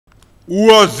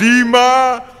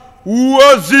zima,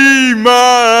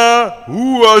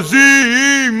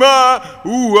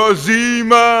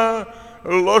 zima,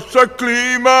 loša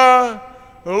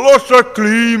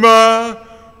klima,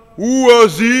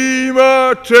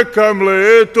 zima, čekam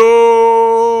leto.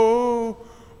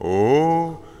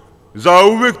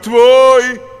 Zauvek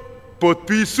tvoj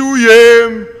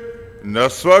potpisujem, na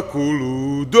svaku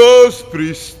ludost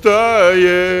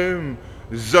pristajem.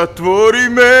 Zatvori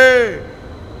me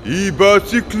i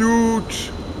baci ključ,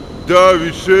 da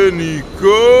više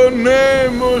niko ne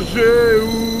može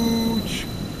uć.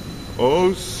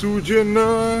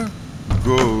 Osuđena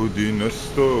godina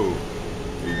 100,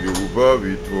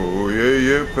 ljubavi tvoje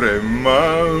je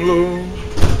premalo.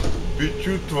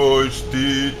 Biću tvoj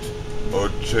štit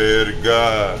od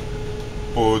čerga,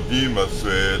 pod njima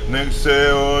svet nek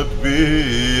se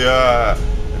odbija.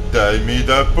 Daj mi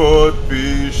da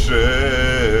potpišem,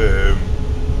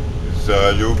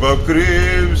 za ljubav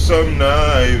kriv sam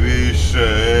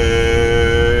najviše.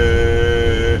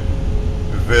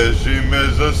 Veži me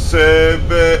za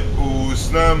sebe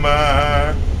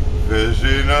usnama,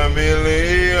 veži na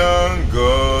milion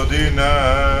godina.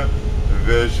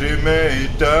 Veži me i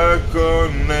tako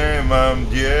nemam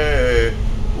gdje,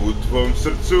 u tvom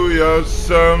srcu ja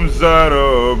sam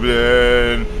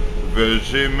zarobljen.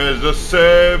 Veži me za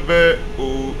sebe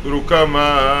u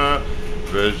rukama,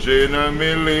 veži na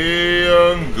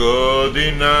milion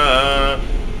godina.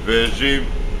 Veži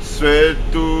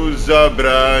svetu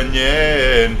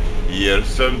zabranjen, jer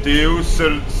sam ti u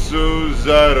srcu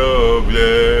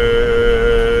zarobljen.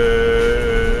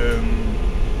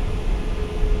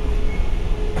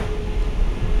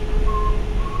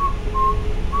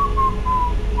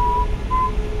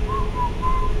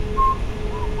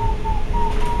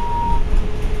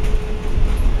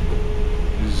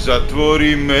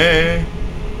 Zatvori me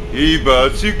i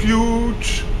baci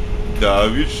ključ, da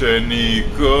više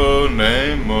niko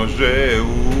ne može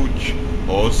uć.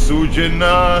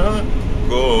 Osuđena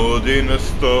godina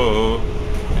 100,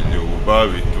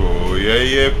 ljubavi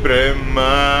tvoje je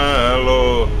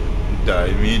premalo. Daj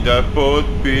mi da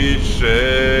potpišem,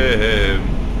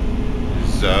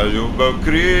 za ljubav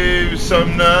kriv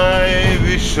sam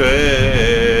najviše.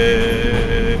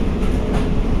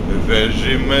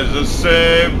 Veži me za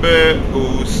sebe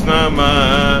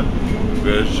usnama,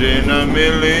 veži na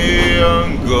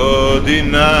milion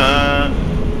godina.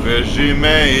 Veži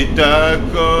me i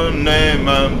tako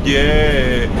nemam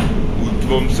gdje, u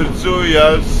tvom srcu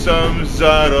ja sam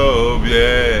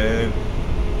zarobljen.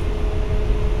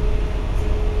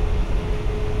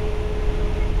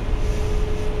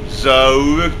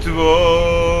 Zauvek tvoj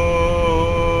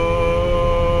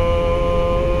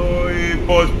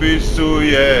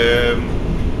potpisujem,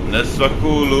 na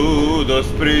svaku ludost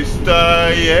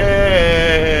pristajem.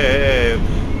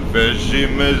 Veži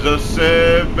me za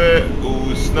sebe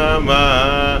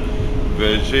usnama,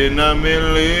 veži na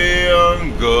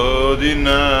milion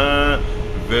godina.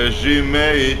 Veži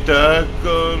me i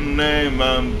tako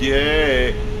nemam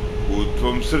gdje, u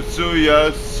tvom srcu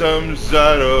ja sam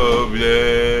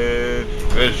zarobljen.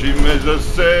 Veži me za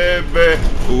sebe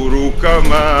u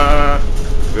rukama,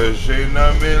 veži na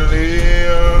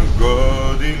milion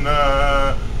godina.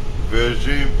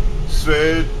 Vežim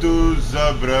svetu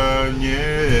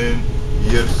zabranjen,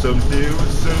 jer sam ti u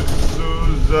srcu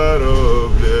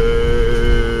zarobljen.